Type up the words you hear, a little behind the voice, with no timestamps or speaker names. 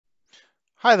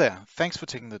Hi there, thanks for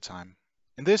taking the time.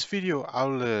 In this video,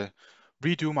 I'll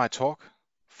redo my talk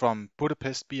from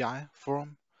Budapest BI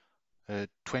Forum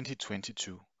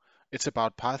 2022. It's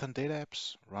about Python data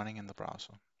apps running in the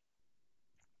browser.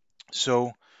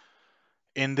 So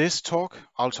in this talk,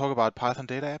 I'll talk about Python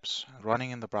data apps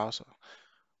running in the browser.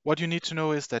 What you need to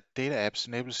know is that data apps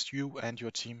enables you and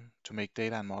your team to make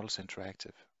data and models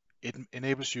interactive. It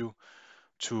enables you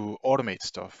to automate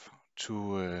stuff,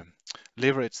 to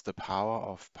leverage the power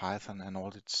of Python and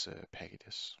all its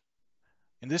packages.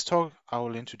 In this talk, I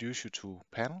will introduce you to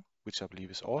Panel, which I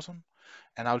believe is awesome,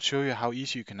 and I'll show you how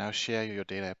easy you can now share your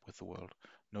data app with the world.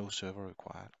 No server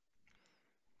required.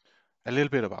 A little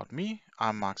bit about me.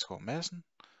 I'm Mark Madsen.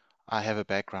 I have a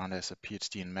background as a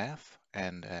PhD in math,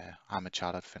 and I'm a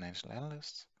chartered financial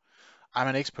analyst. I'm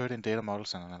an expert in data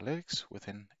models and analytics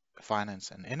within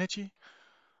finance and energy.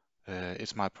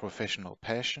 It's my professional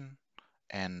passion,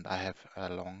 and I have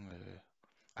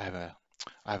I have a,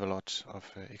 I have a lot of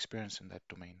experience in that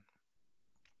domain.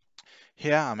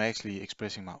 Here I'm actually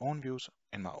expressing my own views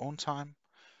in my own time.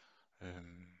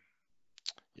 Um,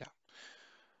 yeah,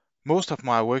 most of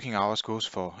my working hours goes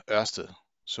for Ørsted.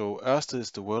 So Ørsted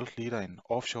is the world leader in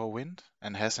offshore wind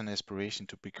and has an aspiration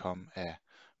to become a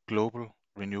global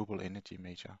renewable energy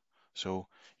major. So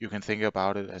you can think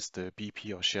about it as the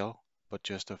BP or Shell, but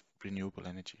just of renewable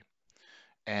energy.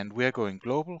 And we're going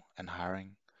global and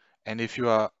hiring. And if you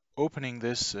are opening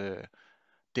this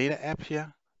data app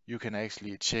here, you can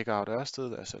actually check out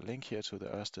Ørsted. There's a link here to the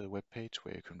Ørsted webpage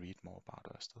where you can read more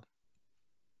about Ørsted.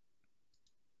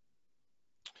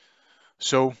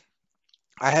 So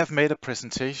I have made a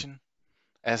presentation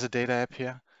as a data app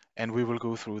here, and we will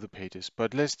go through the pages.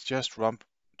 But let's just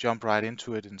jump right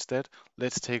into it instead.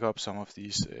 Let's take up some of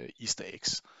these Easter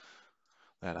eggs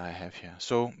that I have here.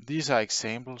 So these are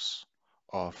examples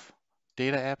of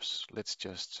data apps. Let's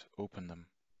just open them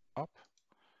up.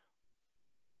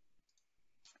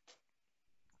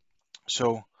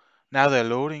 So now they're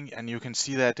loading, and you can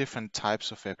see there are different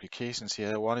types of applications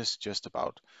here. One is just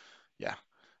about,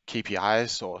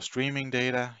 KPIs or streaming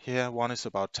data. Here, one is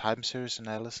about time series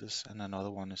analysis, and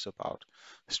another one is about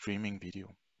streaming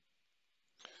video.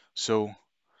 So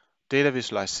data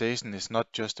visualization is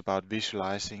not just about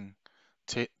visualizing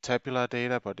tabular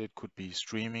data, but it could be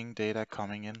streaming data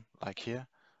coming in like here,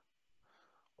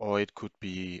 or it could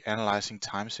be analyzing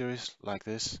time series like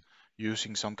this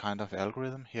using some kind of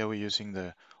algorithm. Here we're using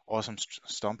the awesome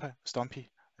Stumpy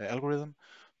algorithm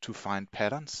to find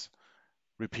patterns,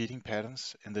 repeating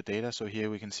patterns in the data. So here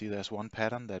we can see there's one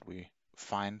pattern that we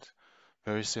find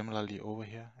very similarly over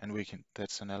here, and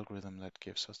that's an algorithm that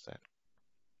gives us that.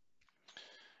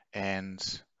 And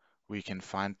we can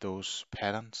find those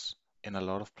patterns in a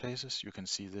lot of places. You can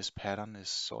see this pattern is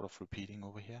sort of repeating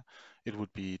over here. It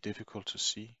would be difficult to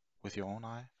see with your own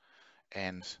eye.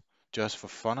 And just for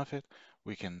fun of it,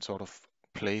 we can sort of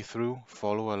play through,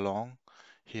 follow along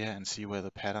here and see where the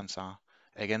patterns are.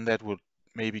 Again, that would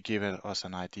maybe give us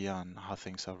an idea on how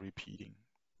things are repeating.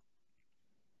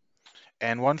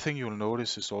 And one thing you'll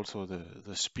notice is also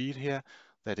the speed here,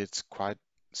 that it's quite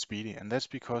speedy. And that's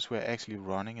because we're actually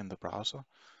running in the browser.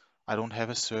 I don't have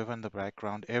a server in the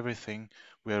background. Everything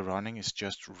we're running is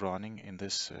just running in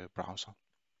this browser.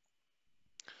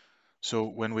 So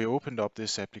when we opened up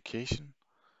this application,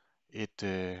 it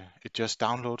just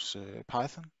downloads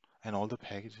Python and all the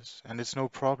packages, and it's no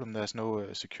problem. There's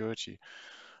no security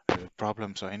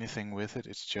problems or anything with it.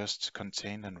 It's just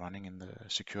contained and running in the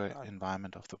secure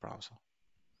environment of the browser.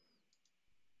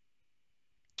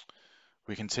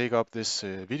 We can take up this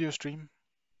video stream.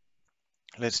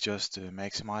 Let's just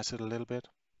maximize it a little bit.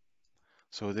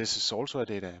 So this is also a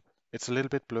data app. It's a little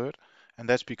bit blurred, and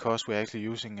that's because we're actually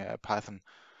using a Python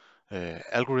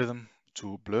algorithm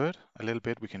to blur it a little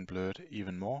bit. We can blur it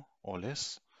even more or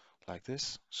less, like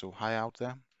this, so high out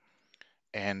there.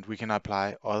 And we can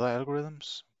apply other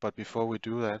algorithms, but before we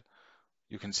do that,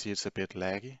 you can see it's a bit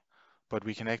laggy, but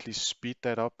we can actually speed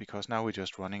that up because now we're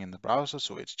just running in the browser,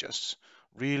 so it's just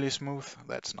really smooth.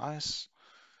 That's nice.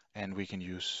 And we can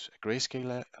use a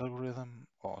grayscale algorithm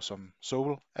or some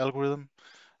Sobel algorithm,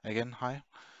 again high.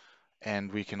 And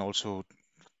we can also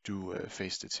do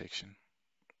face detection.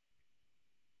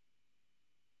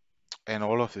 And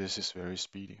all of this is very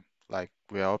speedy. Like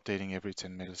we are updating every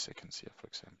 10 milliseconds here, for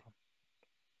example.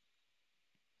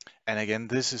 And again,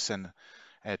 this is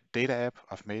a data app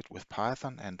I've made with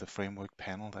Python and the framework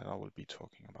Panel that I will be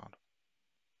talking about.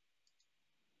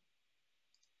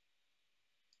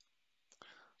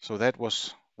 So that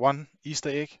was one Easter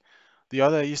egg. The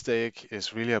other Easter egg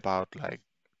is really about like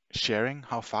sharing,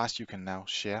 how fast you can now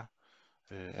share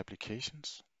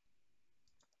applications.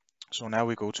 So now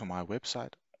we go to my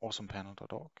website,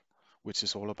 awesomepanel.org, which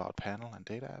is all about panel and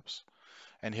data apps.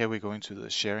 And here we go into the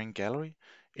sharing gallery.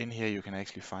 In here you can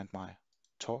actually find my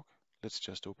talk. Let's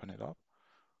just open it up.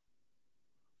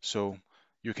 So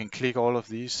you can click all of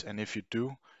these, and if you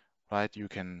do, right, you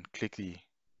can click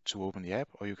to open the app,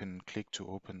 or you can click to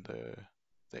open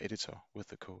the editor with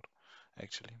the code,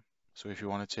 actually. So if you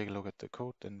want to take a look at the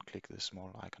code, then click this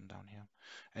small icon down here.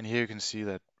 And here you can see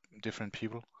that different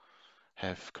people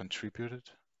have contributed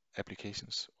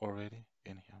applications already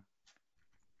in here.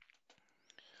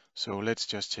 So let's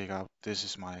just check out, this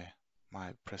is my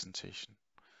presentation.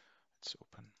 It's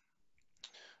open.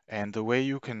 And the way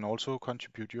you can also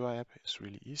contribute your app is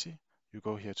really easy. You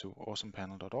go here to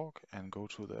awesomepanel.org and go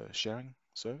to the sharing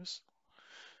service,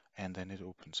 and then it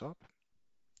opens up.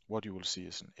 What you will see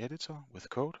is an editor with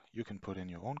code. You can put in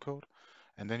your own code,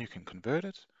 and then you can convert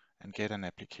it and get an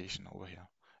application over here.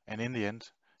 And in the end,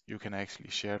 you can actually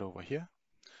share it over here.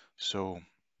 So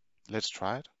let's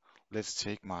try it. Let's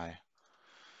take my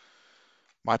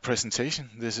presentation.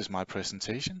 This is my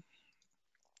presentation.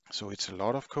 So it's a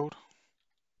lot of code.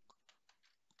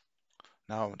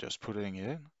 Now I'm just putting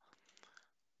it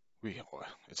in.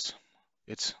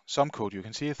 It's some code. You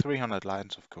can see 300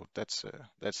 lines of code. That's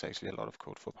actually a lot of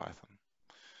code for Python.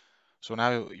 So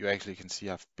now you actually can see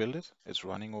I've built it. It's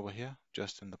running over here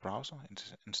just in the browser,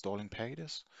 installing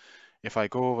packages. If I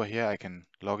go over here, I can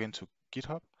log into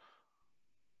GitHub.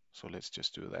 So let's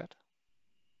just do that.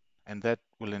 And that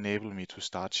will enable me to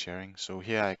start sharing. So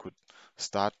here I could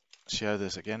share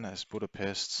this again as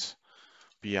Budapest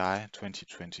BI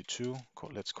 2022.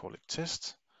 Let's call it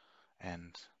test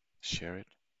and share it.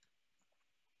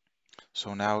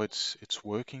 So now it's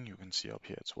working. You can see up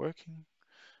here it's working.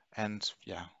 And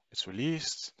yeah, it's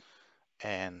released.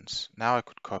 And now I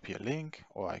could copy a link,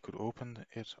 or I could open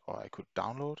it, or I could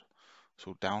download.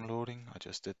 So downloading, I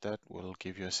just did that, will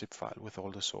give you a zip file with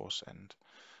all the source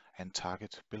and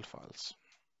target build files.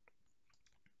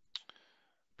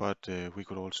 But we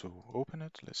could also open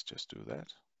it. Let's just do that.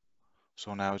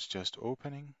 So now it's just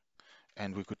opening,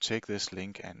 and we could take this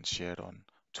link and share it on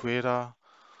Twitter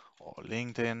or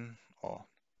LinkedIn, or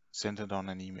send it on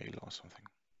an email or something.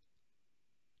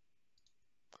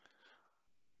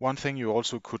 One thing you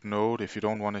also could note, if you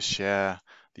don't want to share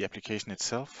the application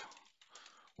itself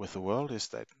with the world, is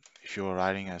that if you're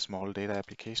writing a small data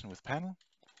application with panel,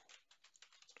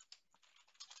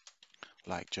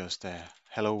 like just a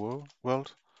hello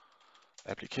world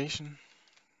application,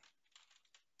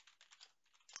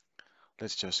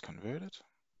 let's just convert it.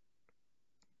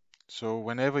 So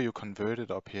whenever you convert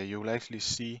it up here, you will actually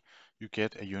see you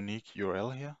get a unique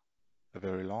URL here, a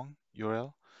very long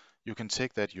URL. You can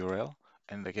take that URL,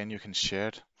 and again you can share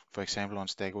it, for example, on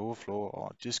Stack Overflow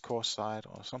or Discourse site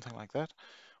or something like that,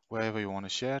 wherever you want to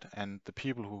share it. And the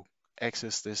people who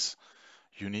access this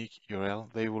unique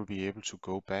URL, they will be able to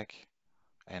go back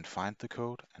and find the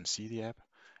code and see the app.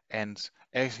 And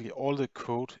actually all the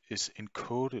code is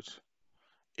encoded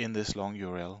in this long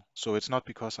URL. So it's not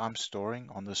because I'm storing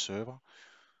on the server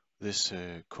this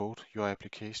code, your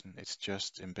application, it's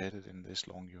just embedded in this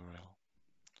long URL.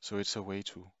 So it's a way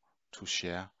to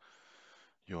share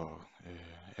your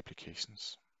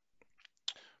applications.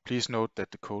 Please note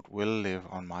that the code will live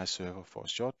on my server for a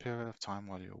short period of time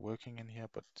while you're working in here,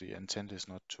 but the intent is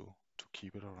not to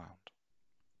keep it around.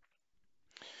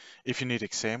 If you need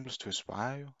examples to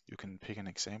inspire you, you can pick an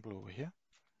example over here.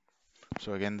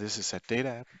 So again, this is a data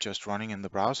app just running in the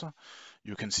browser.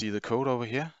 You can see the code over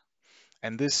here.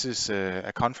 And this is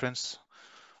a conference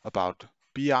about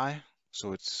BI.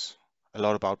 So it's a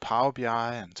lot about Power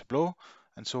BI and Tableau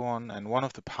and so on. And one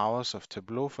of the powers of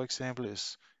Tableau, for example,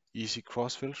 is easy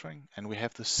cross-filtering. And we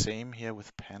have the same here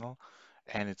with panel,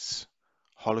 and it's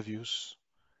HoloView's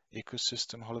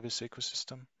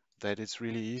ecosystem, that it's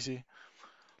really easy.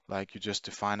 Like you just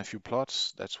define a few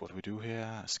plots. That's what we do here,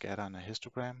 a scatter and a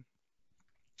histogram.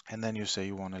 And then you say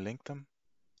you want to link them,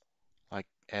 like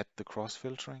add the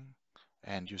cross-filtering,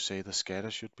 and you say the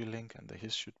scatter should be linked and the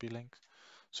his should be linked.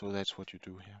 So that's what you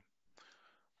do here.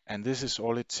 And this is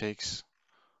all it takes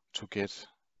to get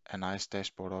a nice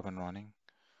dashboard up and running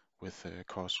with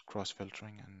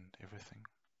cross-filtering and everything.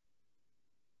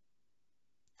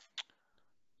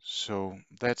 So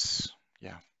that's,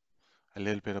 yeah, a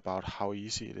little bit about how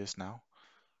easy it is now.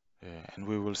 And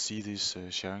we will see these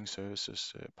sharing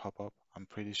services pop up, I'm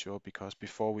pretty sure, because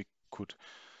before we could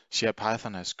share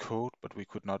Python as code, but we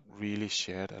could not really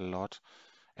share it a lot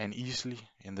and easily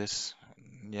in this,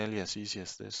 nearly as easy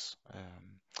as this,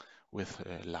 with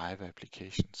live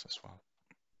applications as well.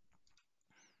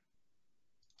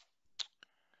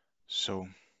 So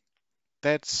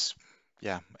that's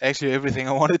yeah, actually everything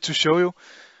I wanted to show you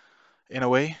in a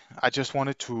way. I just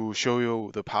wanted to show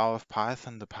you the power of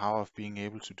Python, the power of being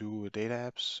able to do data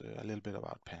apps, a little bit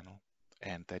about panel,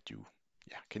 and that you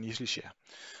can easily share.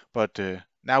 But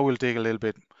now we'll dig a little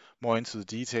bit more into the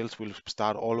details. We'll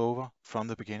start all over from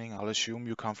the beginning. I'll assume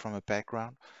you come from a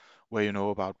background where you know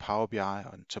about Power BI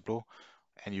and Tableau,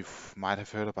 and you might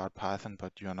have heard about Python,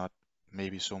 but you're not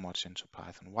maybe so much into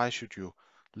Python. Why should you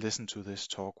listen to this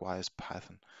talk? Why is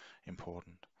Python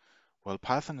important? Well,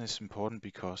 Python is important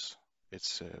because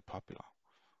it's popular.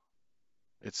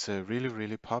 It's really,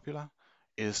 really popular.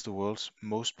 It is the world's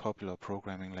most popular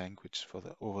programming language for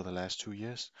over the last 2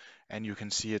 years, and you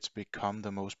can see it's become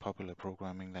the most popular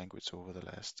programming language over the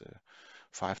last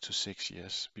 5 to 6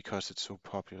 years because it's so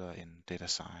popular in data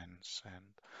science and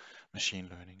machine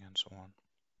learning and so on.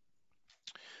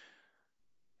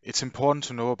 It's important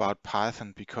to know about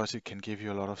Python because it can give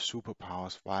you a lot of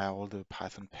superpowers via all the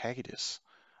Python packages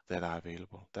that are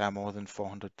available. There are more than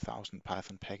 400,000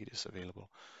 Python packages available.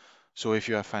 So if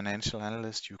you're a financial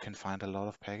analyst, you can find a lot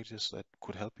of packages that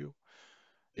could help you.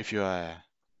 If you're a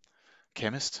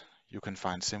chemist, you can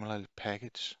find similar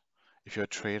package. If you're a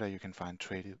trader, you can find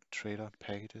trader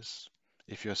packages.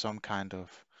 If you're some kind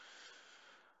of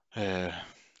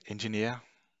engineer,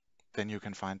 then you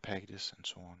can find packages and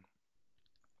so on.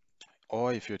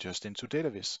 Or if you're just into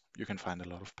database, you can find a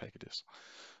lot of packages.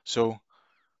 So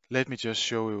let me just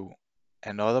show you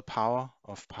another power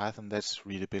of Python, that's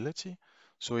readability.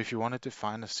 So if you want to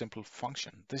define a simple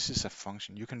function, this is a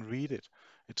function, you can read it.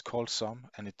 It's called sum,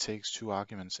 and it takes two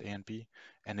arguments, a and b,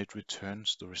 and it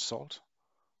returns the result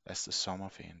as the sum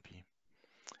of a and b.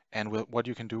 And what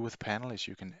you can do with panel is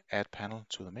you can add panel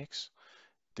to the mix,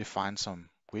 define some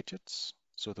widgets.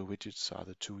 So the widgets are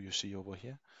the two you see over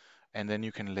here, and then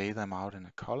you can lay them out in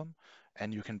a column,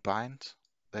 and you can bind,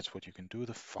 that's what you can do,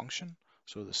 the function,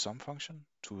 so the sum function,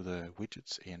 to the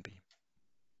widgets a and b.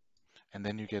 And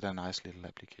then you get a nice little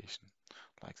application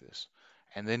like this.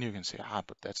 And then you can say,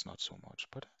 but that's not so much.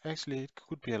 But actually it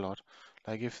could be a lot.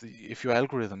 Like if your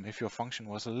algorithm, if your function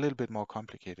was a little bit more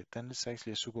complicated, then it's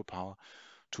actually a superpower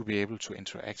to be able to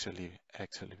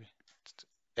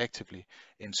actively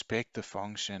inspect the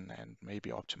function and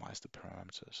maybe optimize the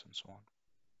parameters and so on.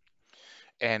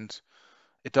 And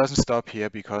it doesn't stop here,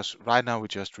 because right now we're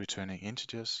just returning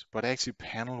integers, but actually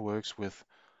panel works with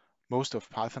most of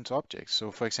Python's objects.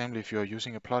 So for example, if you're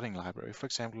using a plotting library, for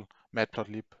example,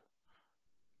 Matplotlib,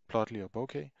 Plotly or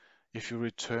Bokeh, if you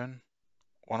return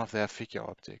one of their figure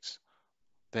objects,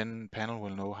 then panel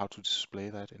will know how to display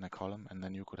that in a column, and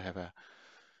then you could have a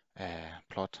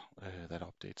plot that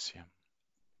updates here.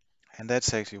 And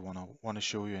that's actually what I want to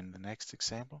show you in the next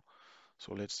example.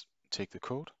 So let's take the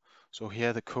code. So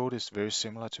here the code is very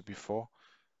similar to before.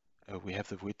 We have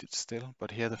the widget still,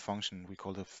 but here the function, we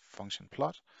call the function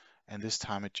plot, and this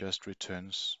time it just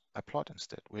returns a plot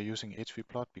instead. We're using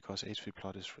hvplot because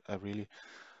hvplot is a really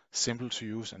simple to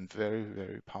use and very,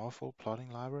 very powerful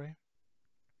plotting library.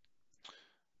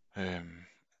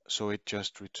 So it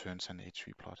just returns an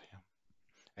hvplot here.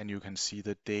 And you can see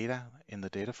the data in the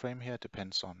data frame here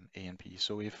depends on A and B.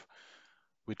 So if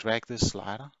we drag this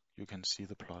slider, you can see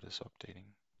the plot is updating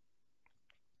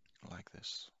like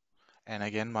this. And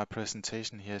again, my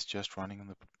presentation here is just running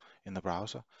in the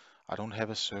browser. I don't have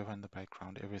a server in the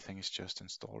background. Everything is just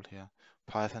installed here.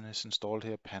 Python is installed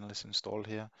here, panel is installed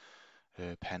here,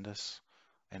 pandas,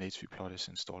 and hvplot is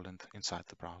installed inside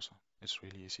the browser. It's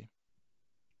really easy.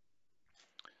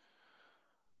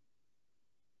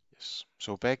 Yes.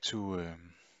 So back to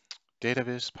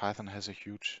database. Python has a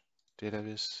huge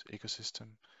database ecosystem,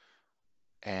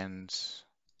 and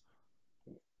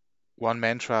one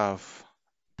mantra of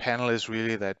panel is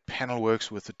really that panel works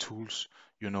with the tools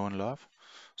you know and love.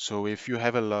 So if you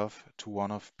have a love to one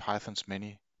of Python's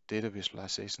many data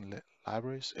visualization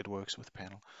libraries, it works with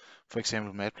panel. For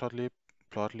example, Matplotlib,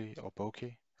 Plotly or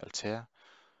Bokeh, Altair,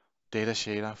 data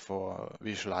shader for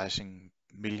visualizing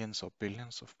millions or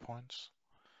billions of points,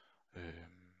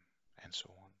 and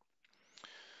so on.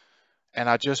 And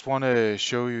I just want to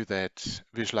show you that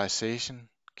visualization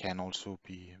can also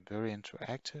be very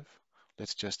interactive.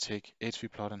 Let's just take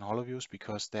hvplot and HoloViews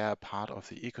because they are part of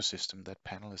the ecosystem that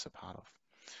panel is a part of.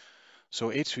 So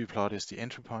hvplot is the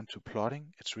entry point to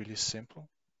plotting. It's really simple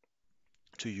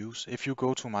to use. If you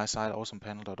go to my site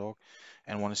awesomepanel.org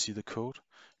and want to see the code,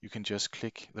 you can just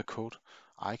click the code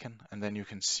icon, and then you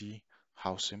can see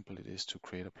how simple it is to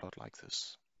create a plot like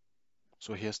this.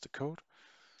 So here's the code.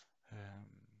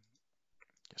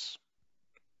 Yes.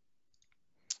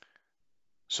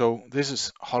 So this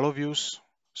is HoloViews.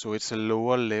 So it's a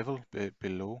lower level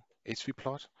below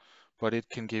hvplot, but it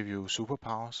can give you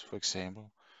superpowers. For example,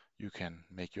 you can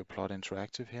make your plot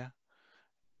interactive here.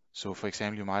 So for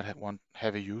example, you might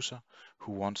have a user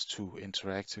who wants to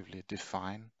interactively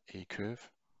define a curve.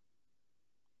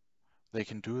 They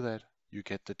can do that. You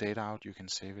get the data out, you can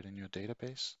save it in your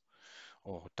database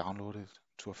or download it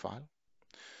to a file.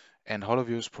 And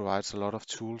HoloViews provides a lot of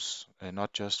tools,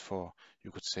 not just for,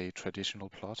 you could say, traditional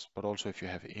plots, but also if you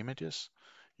have images,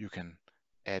 you can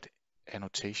add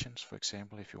annotations. For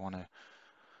example, if you want to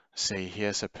say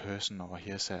here's a person or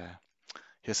here's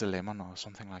a lemon or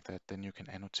something like that, then you can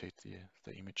annotate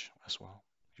the image as well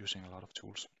using a lot of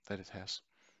tools that it has.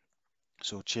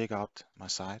 So check out my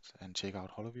site and check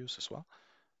out HoloViews as well.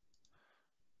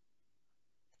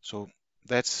 So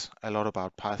that's a lot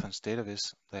about Python's data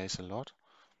viz. There is a lot,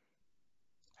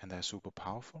 and they're super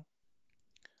powerful.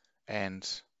 And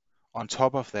on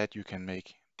top of that, you can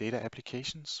make data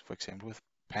applications, for example, with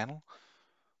panel.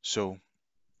 So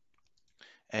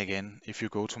again, if you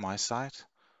go to my site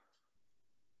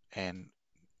and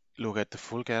look at the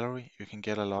full gallery, you can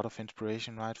get a lot of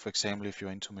inspiration, right? For example, if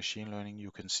you're into machine learning, you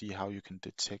can see how you can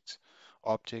detect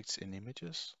objects in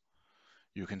images.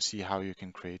 You can see how you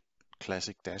can create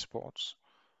classic dashboards,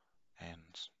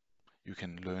 and you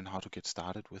can learn how to get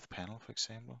started with panel, for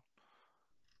example.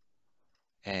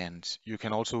 And you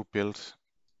can also build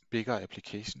bigger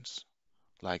applications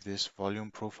like this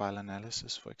volume profile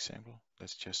analysis, for example.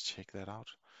 Let's just check that out.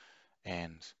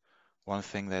 And one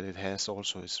thing that it has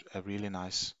also is a really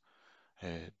nice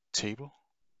table.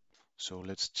 So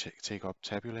let's take up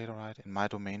tabulator, right? In my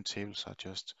domain, tables are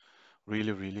just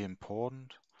really, really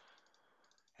important.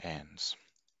 And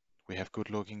we have good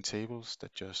looking tables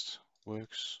that just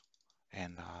works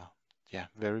and are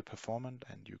very performant,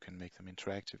 and you can make them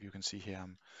interactive. You can see here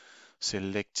I'm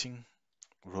selecting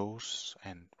rows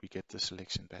and we get the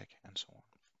selection back and so on.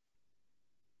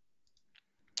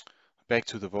 Back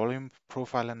to the volume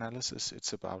profile analysis,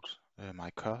 it's about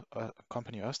my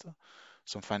company Ørsted,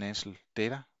 some financial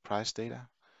data, price data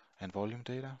and volume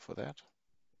data for that.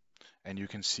 And you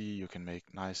can see you can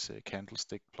make nice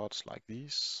candlestick plots like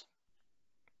these.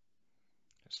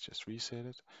 Let's just reset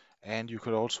it. And you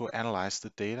could also analyze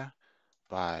the data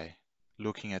by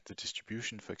looking at the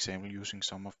distribution, for example, using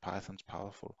some of Python's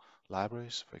powerful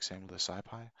libraries, for example, the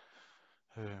SciPy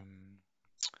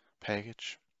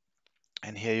package.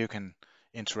 And here you can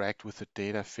interact with the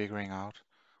data, figuring out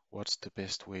what's the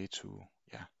best way to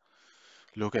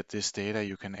look at this data.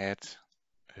 You can add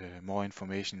more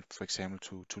information, for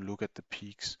example, to look at the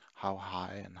peaks, how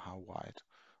high and how wide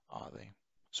are they.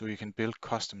 So you can build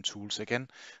custom tools. Again,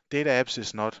 data apps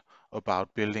is not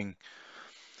about building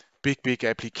big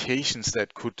applications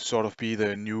that could sort of be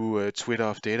the new Twitter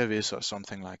of data viz or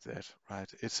something like that, right?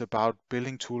 It's about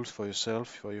building tools for yourself,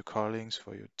 for your colleagues,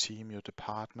 for your team, your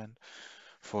department,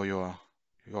 for your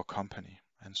company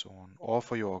and so on, or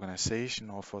for your organization,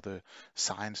 or for the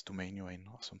science domain you're in,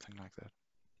 or something like that.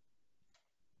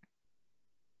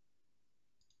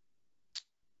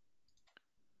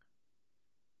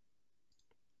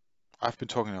 I've been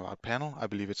talking about Panel. I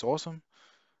believe it's awesome.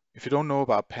 If you don't know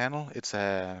about Panel, it's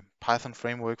a Python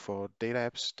framework for data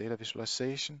apps, data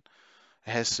visualization.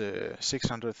 It has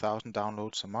 600,000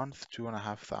 downloads a month,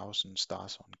 2,500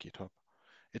 stars on GitHub.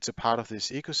 It's a part of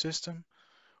this ecosystem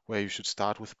where you should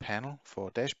start with Panel for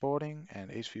dashboarding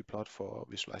and hvplot for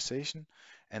visualization.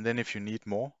 And then if you need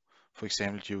more, for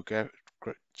example,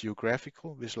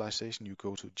 geographical visualization, you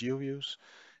go to GeoViews.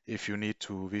 If you need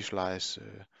to visualize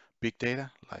big data,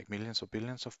 like millions or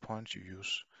billions of points, you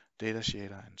use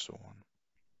Datashader and so on.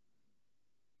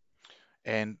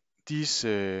 And these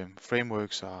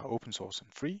frameworks are open source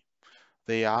and free.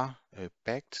 They are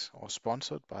backed or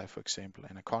sponsored by, for example,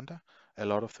 Anaconda. A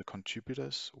lot of the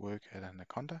contributors work at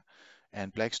Anaconda,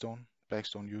 and Blackstone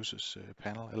uses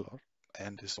Panel a lot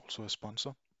and is also a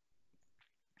sponsor.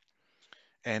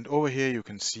 And over here you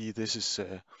can see this is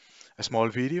a small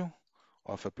video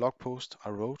of a blog post I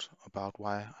wrote about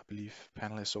why I believe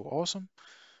Panel is so awesome.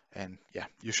 And yeah,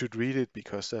 you should read it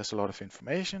because there's a lot of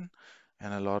information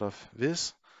and a lot of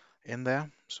this in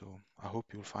there. So I hope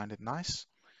you'll find it nice.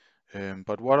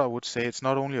 But what I would say, it's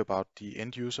not only about the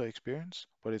end user experience,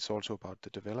 but it's also about the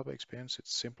developer experience.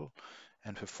 It's simple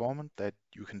and performant that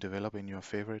you can develop in your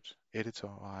favorite editor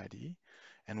or IDE.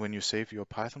 And when you save your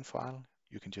Python file,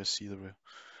 you can just see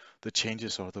the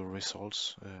changes or the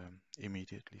results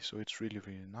immediately. So it's really,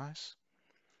 really nice.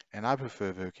 And I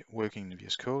prefer working in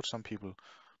VS Code. Some people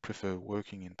prefer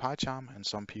working in PyCharm, and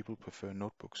some people prefer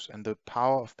notebooks. And the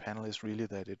power of Panel is really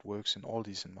that it works in all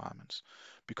these environments,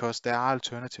 because there are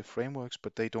alternative frameworks,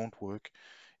 but they don't work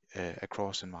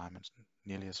across environments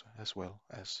nearly as well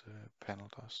as Panel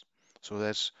does. So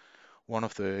that's one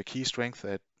of the key strengths,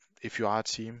 that if you are a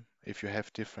team if you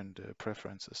have different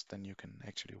preferences, then you can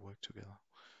actually work together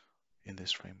in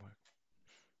this framework.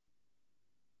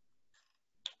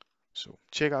 So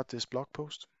check out this blog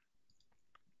post.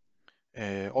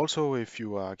 Also, if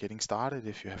you are getting started,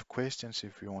 if you have questions,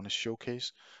 if you want to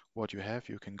showcase what you have,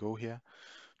 you can go here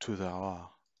to our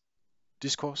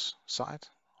discourse site,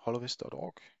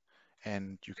 holovest.org,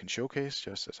 and you can showcase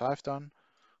just as I've done.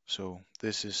 So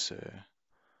this is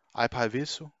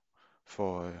iPyViso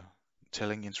for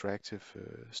telling interactive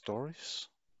stories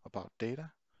about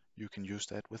data. You can use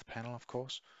that with panel, of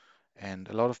course. And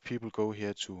a lot of people go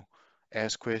here to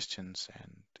ask questions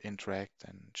and interact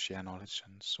and share knowledge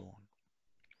and so on.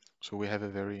 So we have a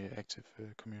very active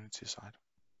community site.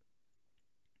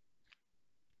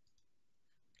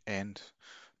 And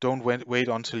don't wait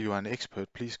until you are an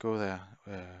expert. Please go there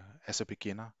as a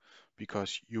beginner,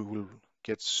 because you will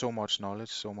get so much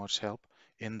knowledge, so much help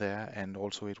in there, and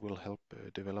also it will help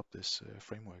develop this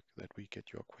framework that we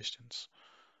get your questions.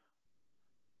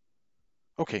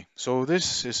 Okay, so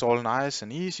this is all nice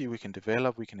and easy. We can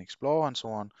develop, we can explore and so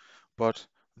on, but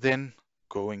then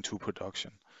going to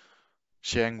production,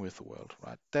 sharing with the world,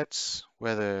 right? That's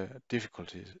where the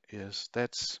difficulty is.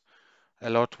 That's a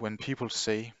lot when people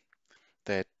say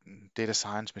that data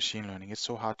science, machine learning, it's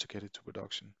so hard to get it to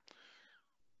production.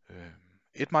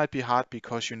 It might be hard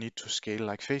because you need to scale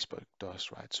like Facebook does,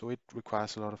 right? So it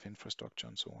requires a lot of infrastructure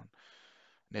and so on,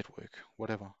 network,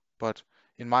 whatever. But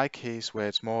in my case, where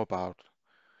it's more about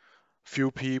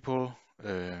few people,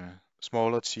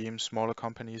 smaller teams, smaller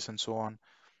companies, and so on,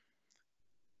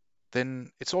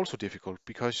 then it's also difficult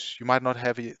because you might not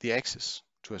have the access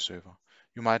to a server.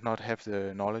 You might not have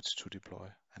the knowledge to deploy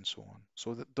and so on.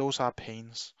 So those are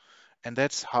pains. And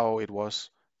that's how it was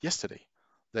yesterday,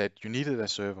 that you needed a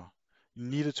server. You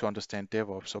needed to understand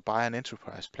DevOps or buy an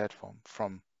enterprise platform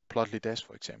from Plotly Dash,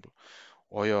 for example.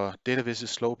 Or your database is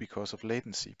slow because of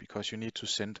latency, because you need to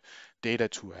send data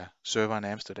to a server in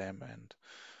Amsterdam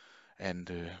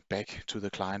and back to the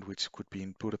client, which could be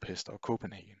in Budapest or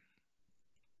Copenhagen.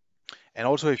 And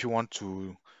also, if you want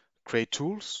to create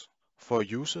tools for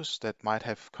users that might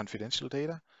have confidential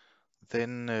data,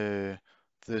 then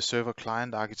the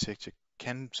server-client architecture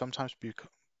can sometimes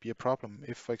be a problem.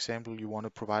 If, for example, you want to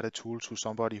provide a tool to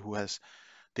somebody who has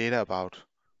data about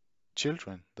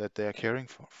children that they are caring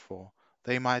for,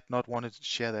 they might not want to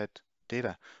share that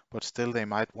data, but still they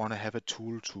might want to have a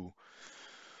tool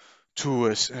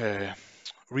to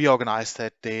reorganize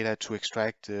that data, to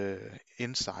extract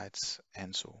insights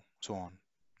and so on.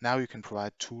 Now you can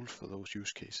provide tools for those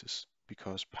use cases,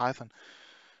 because Python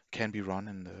can be run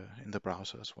in the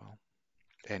browser as well,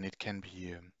 and it can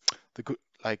be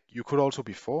like you could also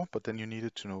before, but then you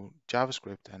needed to know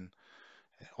JavaScript and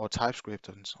or TypeScript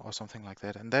or something like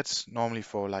that, and that's normally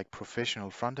for like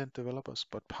professional front-end developers,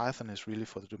 but Python is really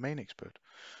for the domain expert.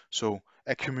 So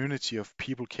a community of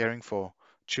people caring for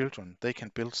children, they can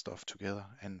build stuff together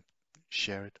and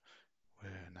share it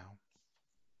now.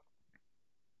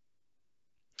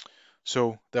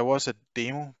 So there was a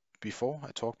demo before,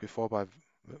 a talk before by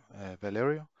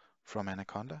Valerio from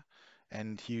Anaconda,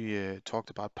 and he talked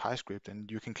about PyScript,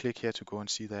 and you can click here to go and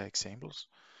see their examples.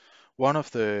 One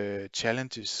of the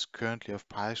challenges currently of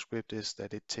PyScript is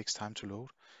that it takes time to load,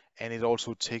 and it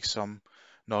also takes some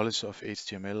knowledge of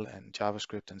HTML and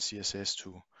JavaScript and CSS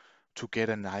to get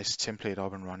a nice template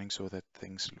up and running so that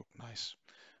things look nice.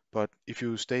 But if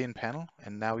you stay in panel,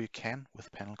 and now you can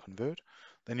with panel convert,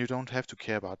 then you don't have to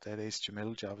care about that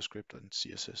HTML, JavaScript, and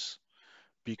CSS,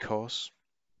 because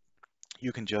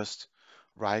you can just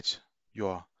write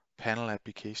your panel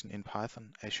application in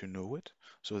Python as you know it.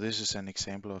 So this is an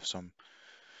example of some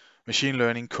machine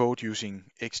learning code using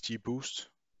XGBoost,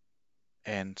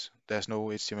 and there's no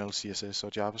HTML, CSS, or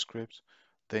JavaScript.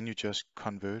 Then you just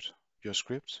convert your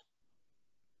script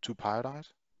to Pyodide,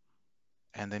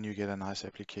 and then you get a nice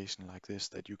application like this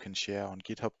that you can share on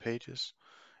GitHub pages,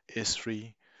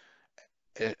 S3,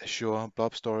 Azure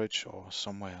Blob Storage, or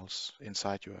somewhere else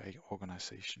inside your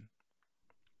organization.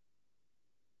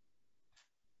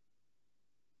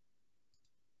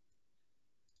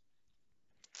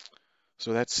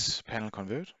 So that's panel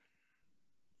convert.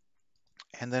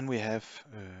 And then we have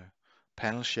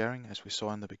panel sharing, as we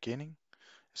saw in the beginning.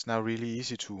 It's now really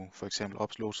easy to, for example,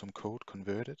 upload some code,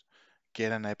 convert it,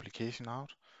 get an application out,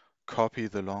 copy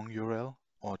the long URL,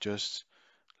 or just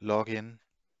log in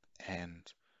and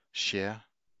share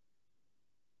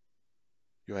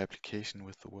your application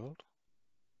with the world.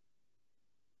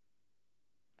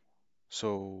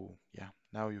 So yeah,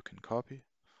 now you can copy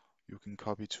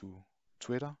to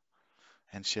Twitter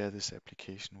and share this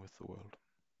application with the world.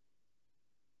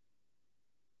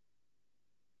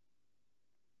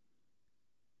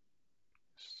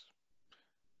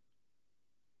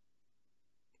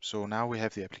 So now we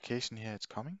have the application here, it's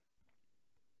coming.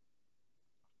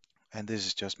 And this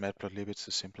is just Matplotlib, it's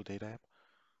a simple data app.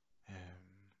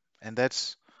 And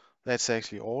that's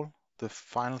actually all. The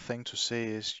final thing to say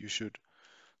is you should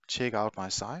check out my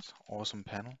site,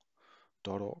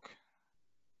 awesomepanel.org.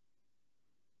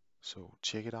 So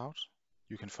check it out.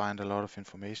 You can find a lot of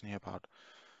information here about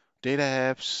data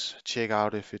apps. Check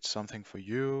out if it's something for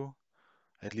you.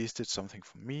 At least it's something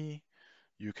for me.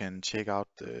 You can check out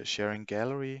the sharing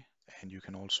gallery, and you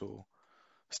can also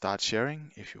start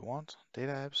sharing if you want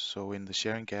data apps. So in the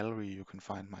sharing gallery, you can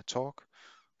find my talk,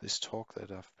 this talk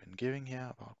that I've been giving here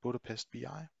about Budapest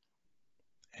BI.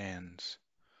 And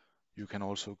you can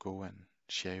also go and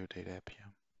share your data app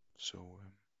here. So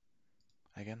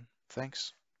again,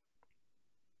 thanks.